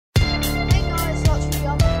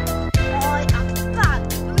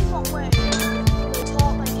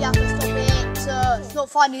not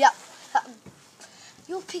finding that.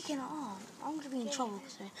 You're picking it up. I'm going to be in trouble.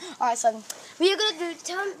 Alright, so we're going to do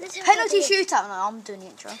penalty shootout. No, I'm doing the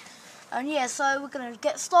intro. And yeah, so we're going to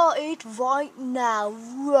get started right now.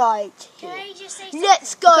 Right here. Can I just say something?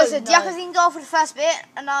 Let's go. Because Diaka's going to go for the first bit.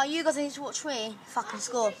 And now you guys need to watch me fucking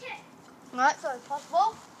score. Alright, so pass the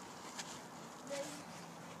ball.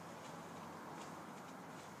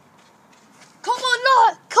 Come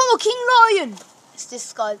on, King Lion! It's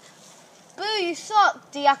this guy. Boo, you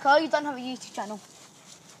suck, Diaka. You don't have a YouTube channel.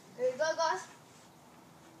 Here we go, guys.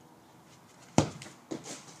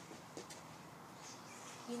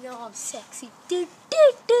 You know I'm sexy.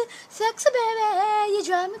 Sexy baby. You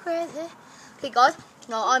drive me crazy. Okay, guys.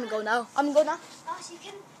 No, I'm going to go now. Oh, so you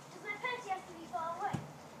can... Does my penalty have to be far away?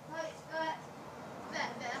 Right, there,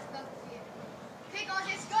 let's go. Okay, guys,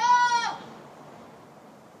 let's go!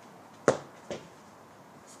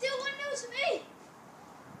 Still 1-0 to me.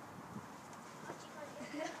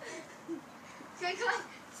 Okay, guys,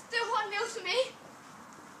 still 1-0 to me.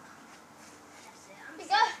 Here we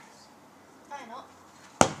go. No, you're not.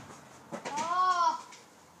 Oh.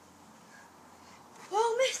 Well,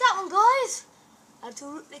 missed that one, guys.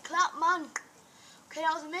 Absolutely clap, man. Okay,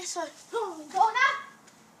 that was a miss, so go now.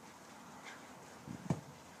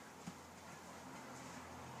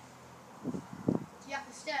 You have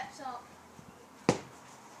the steps up.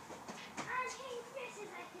 This is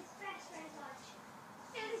like his best friend lunch.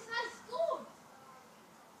 Yeah, this man's scored.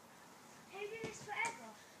 Have you been this forever?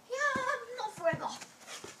 Yeah, not forever.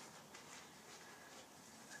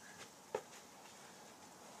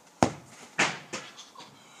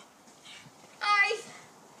 Nice.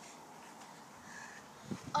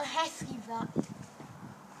 I have to give that.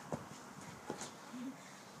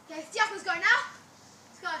 Okay, Diaka's going now.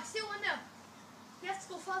 Let's go. Still 1-0. You have to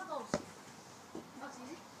score 5 goals. That's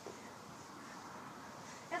easy.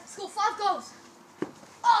 You have to score 5 goals.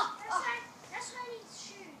 Oh! That's why I need to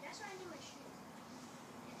shoot. That's why I need my shoot.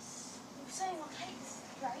 Yes. I'm saying I hate this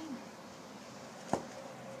game.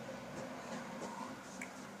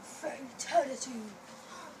 Fatality.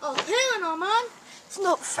 Oh, hang on, man. It's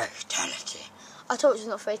not fatality. I told you it's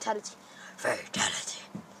not fatality. Fatality.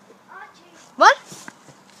 Archie. What?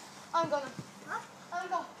 I'm gonna. Huh? I'm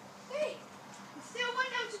gonna. Hey! It's still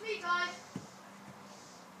 1-0 to me, guys.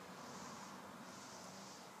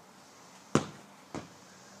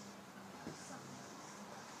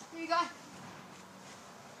 Here you go.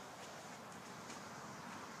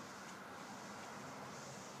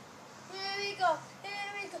 Here we go.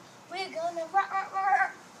 We're gonna rock.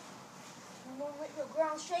 I'm gonna rip your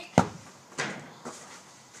ground straight.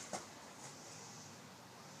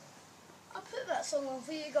 I put that song on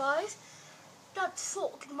for you guys. That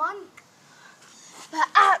sucked, man. That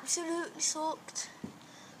absolutely sucked.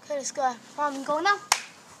 Okay, let's go. I'm going now.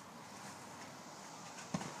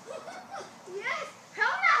 Yes!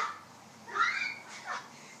 Hell no!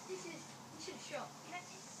 You should have shot.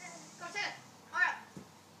 Go take it. Alright.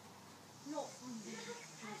 Not from you.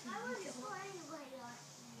 I wouldn't score anyway, like.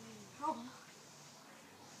 Oh.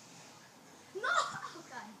 No!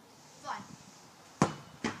 Okay. Fine.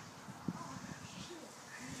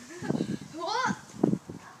 What?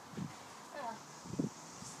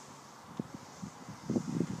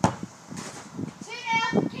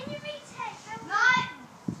 Can you retake? No!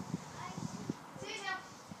 2-0.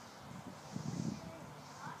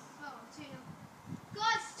 Oh, 2-0.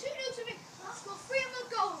 Guys, 2-0 to me. I'll score 3 more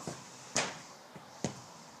goals.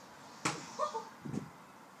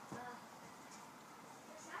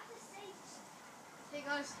 Here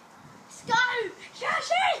goes. Let's go!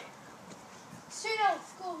 Shashi! 2-0.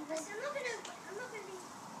 Score. I'm not gonna be.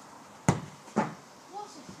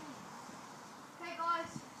 What's it saying? Okay,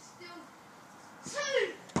 guys. Still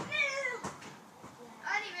 2-0. I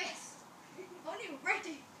only missed. I'm not even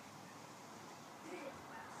ready.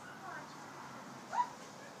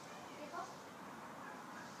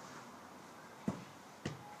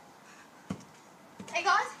 Hey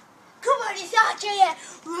guys, come on, it's Archie here.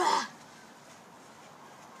 Rah.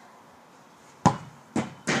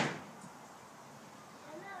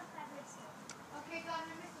 Okay guys,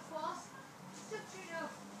 I missed the pass. Still 2-0.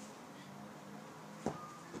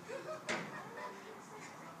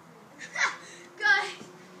 Guys,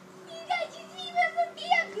 you guys should see me from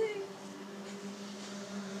Diaka.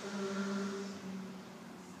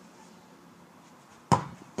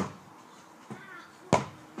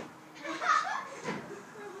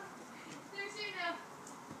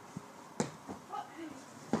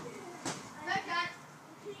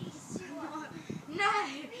 No!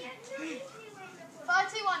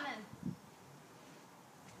 5-2-1 then.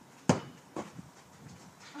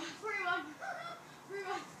 3-1.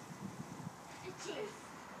 3-1.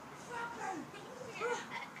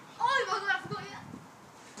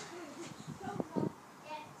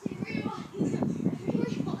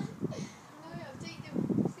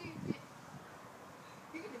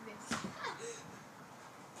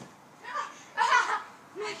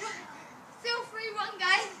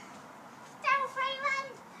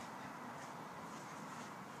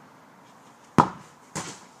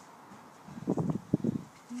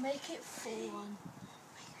 Make it 4-1.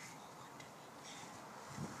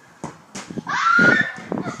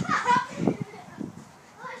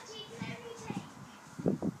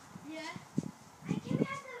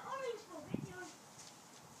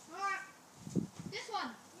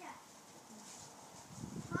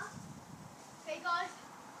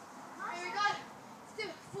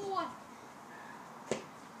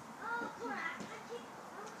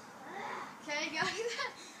 Okay, guys.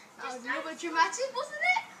 That was a little bit dramatic, wasn't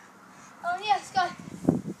it? Oh, yeah, let's go.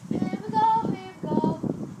 Here we go, here we go.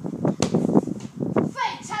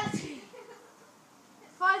 Fatality!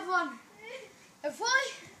 5-1.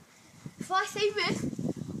 If I save this,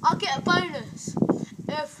 I'll get a bonus.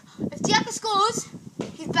 If Diego scores,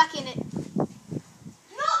 he's back in it.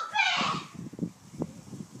 Not fair!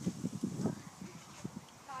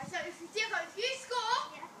 Alright, so if you score,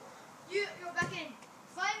 you're back in.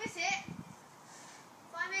 If I miss it,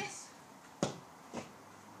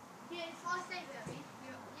 if I save it,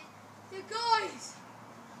 so guys,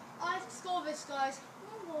 I have to score this, guys.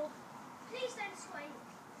 One more. Please don't swear.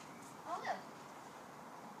 I will.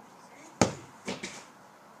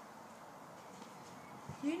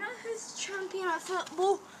 You know who's champion at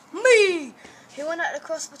football? Me! Who won at the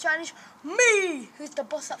CrossFit Challenge? Me! Who's the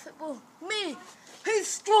boss at football? Me! Who's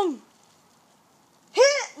strong?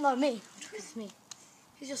 No, me. It's me.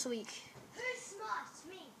 Who's just weak? Who's smart?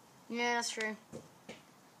 Me. Yeah, that's true.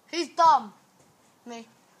 Who's dumb? Me.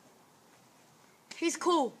 Who's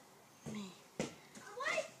cool? Me.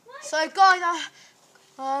 Why? So guys,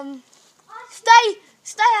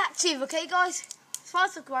 stay active, okay guys?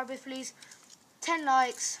 Subscribe, please. 10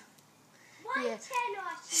 likes. Why Yeah. 10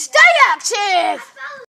 likes? Stay active!